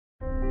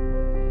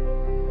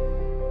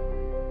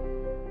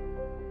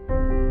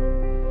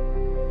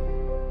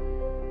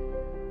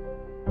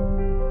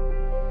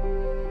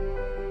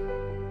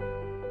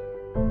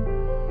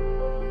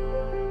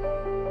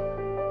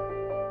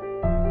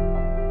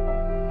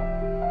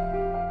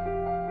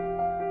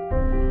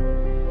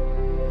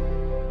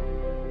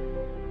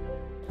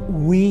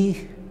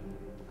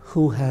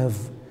who have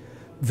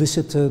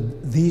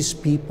visited these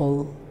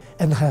people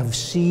and have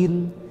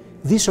seen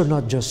these are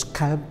not just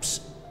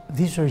camps,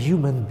 these are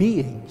human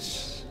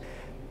beings.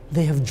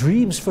 They have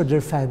dreams for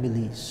their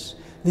families.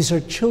 These are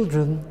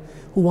children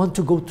who want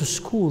to go to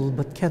school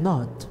but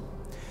cannot.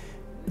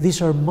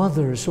 These are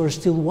mothers who are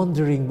still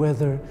wondering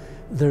whether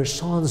their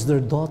sons, their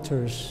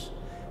daughters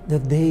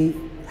that they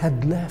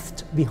had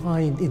left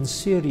behind in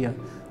Syria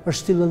are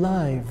still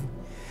alive.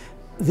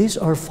 These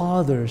are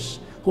fathers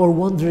who are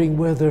wondering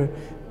whether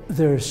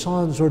their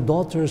sons or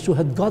daughters who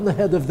had gone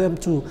ahead of them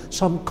to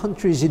some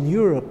countries in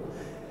Europe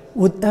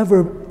would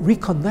ever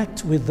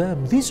reconnect with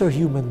them. These are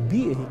human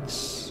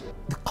beings.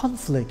 The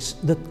conflicts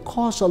that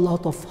cause a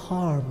lot of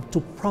harm to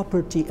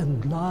property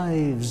and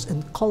lives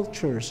and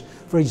cultures,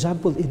 for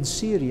example in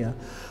Syria,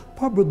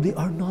 probably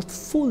are not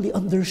fully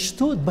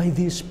understood by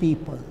these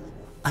people.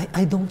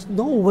 I don't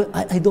know,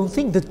 I don't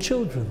think the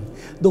children,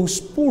 those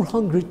poor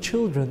hungry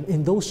children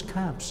in those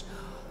camps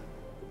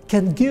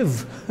can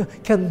give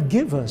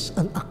us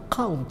an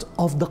account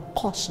of the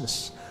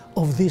causes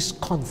of these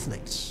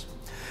conflicts.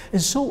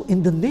 And so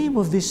in the name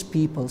of these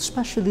people,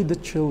 especially the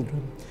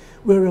children,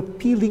 we're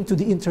appealing to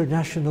the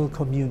international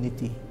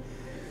community,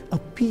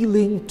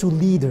 appealing to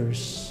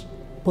leaders,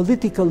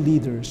 political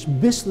leaders,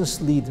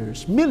 business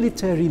leaders,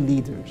 military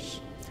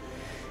leaders.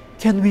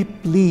 Can we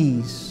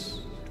please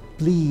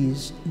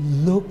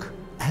look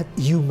at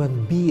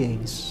human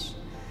beings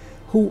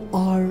who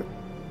are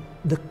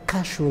the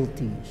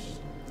casualties,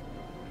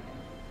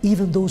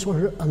 even those who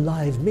are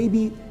alive.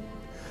 Maybe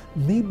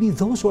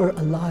those who are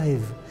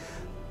alive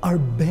are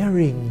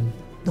bearing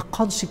the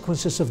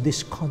consequences of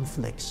these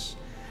conflicts,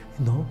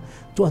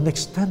 to an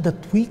extent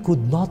that we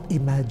could not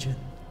imagine.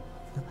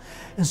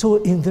 And so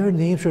in their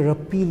names, we're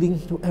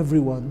appealing to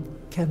everyone,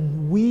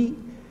 can we,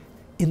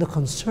 in a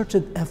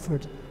concerted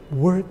effort,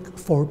 work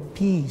for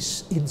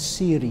peace in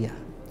Syria?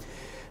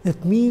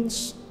 That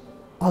means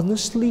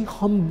honestly,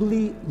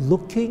 humbly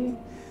looking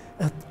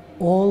at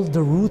all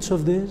the roots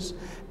of this,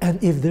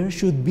 and if there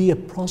should be a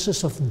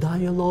process of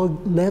dialogue,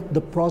 let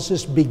the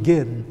process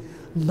begin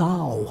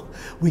now.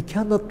 We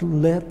cannot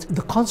let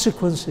the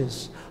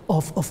consequences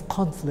of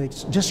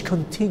conflicts just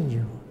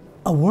continue.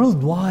 A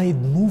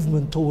worldwide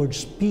movement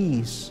towards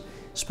peace,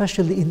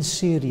 especially in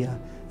Syria,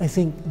 I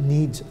think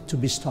needs to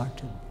be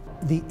started.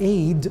 The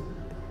aid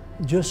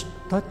just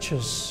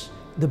touches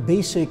the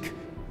basic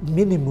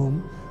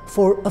minimum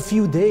for a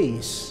few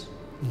days,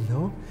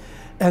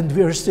 And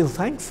we are still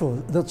thankful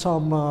that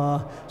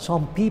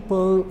some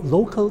people,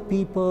 local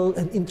people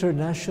and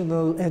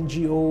international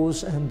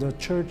NGOs and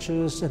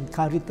churches and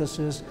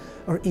Caritases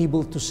are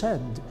able to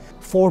send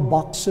 4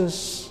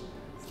 boxes,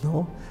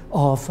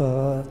 of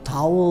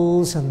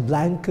towels and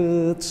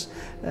blankets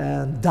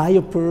and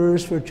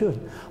diapers for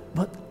children.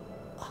 But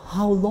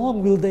how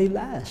long will they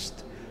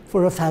last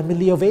for a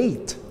family of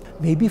 8?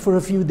 Maybe for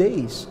a few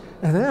days.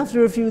 And then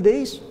after a few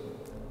days,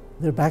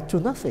 they're back to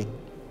nothing.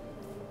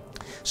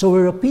 So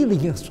we're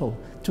appealing also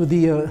to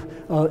the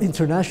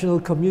international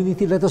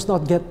community, let us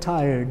not get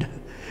tired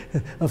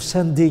of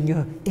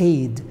sending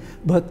aid,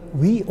 but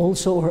we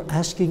also are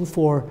asking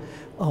for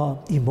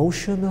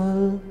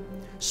emotional,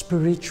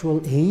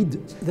 spiritual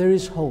aid. There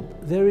is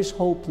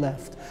hope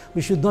left.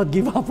 We should not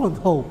give up on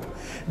hope.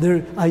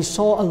 I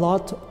saw a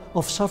lot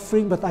of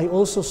suffering, but I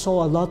also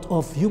saw a lot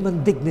of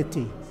human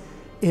dignity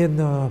in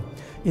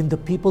the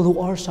people who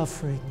are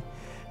suffering.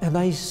 And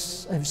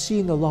I've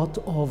seen a lot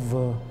of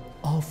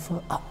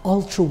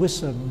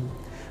altruism,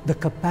 the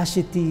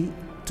capacity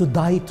to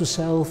die to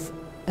self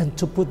and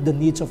to put the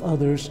needs of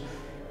others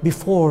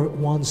before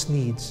one's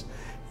needs.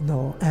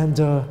 And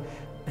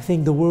I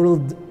think the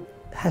world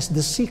has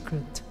the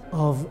secret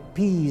of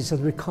peace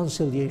and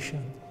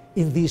reconciliation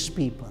in these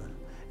people.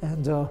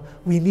 And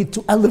we need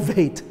to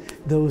elevate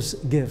those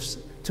gifts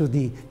to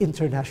the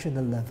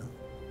international level.